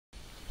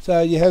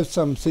So you have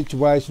some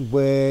situations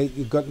where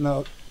you've got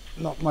not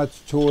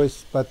much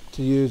choice but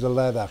to use a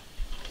ladder.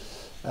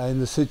 In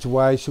the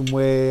situation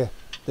where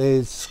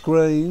there's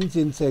screens,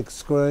 insect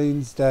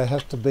screens, they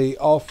have to be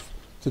off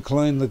to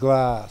clean the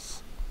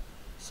glass.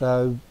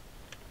 So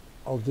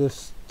I'll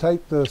just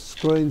take the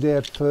screens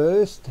out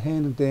first,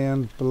 hand it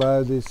down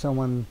below. There's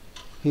someone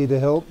here to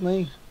help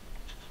me.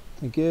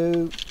 Thank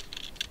you.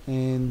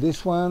 And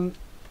this one.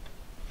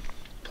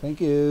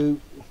 Thank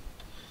you.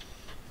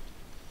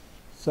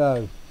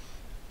 So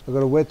I've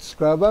got a wet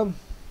scrubber.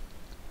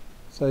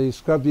 So you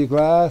scrub your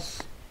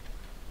glass.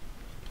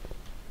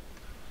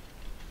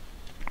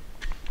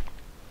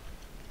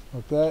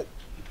 Like that.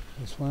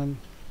 This one.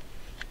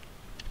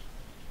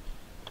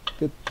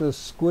 Get the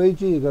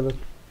squeegee.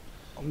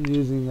 I'm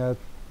using a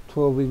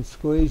 12-inch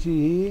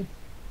squeegee here.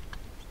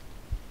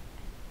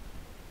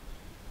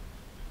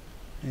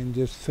 And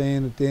just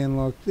fan it down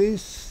like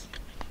this.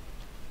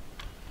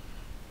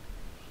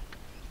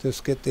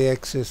 Just get the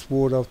excess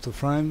water off the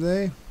frame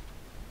there.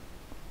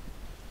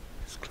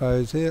 Just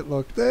close out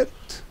like that.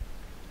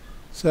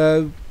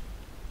 So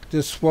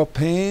just swap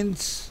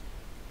hands.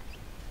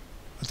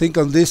 I think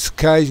on this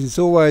occasion it's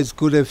always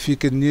good if you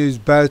can use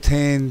both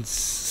hands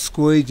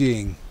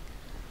squeegeeing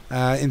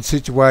in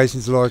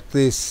situations like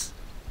this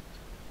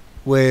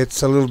where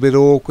it's a little bit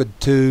awkward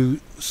to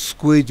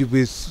squeegee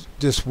with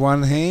just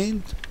one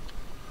hand.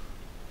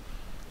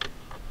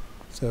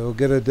 So we'll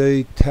get a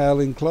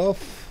detailing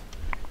cloth.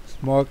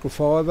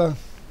 Microfiber,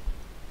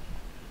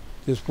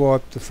 just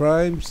wipe the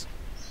frames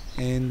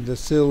and the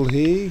sill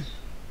here,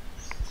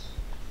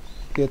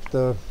 get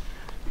all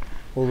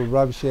the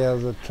rubbish out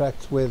of the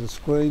tracks where the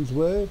screens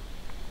were,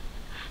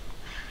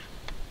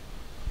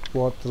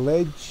 wipe the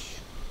ledge.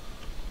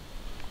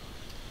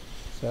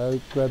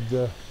 So grab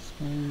the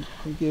screen,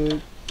 thank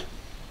you,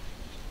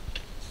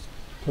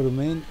 put them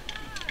in.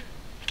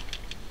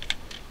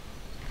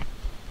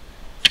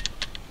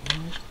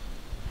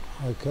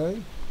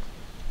 Okay.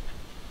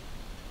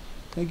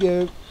 Thank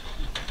you.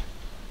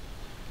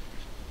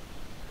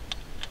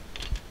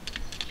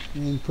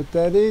 And put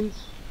that in.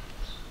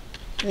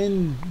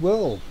 And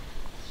well,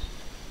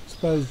 I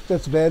suppose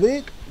that's about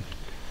it.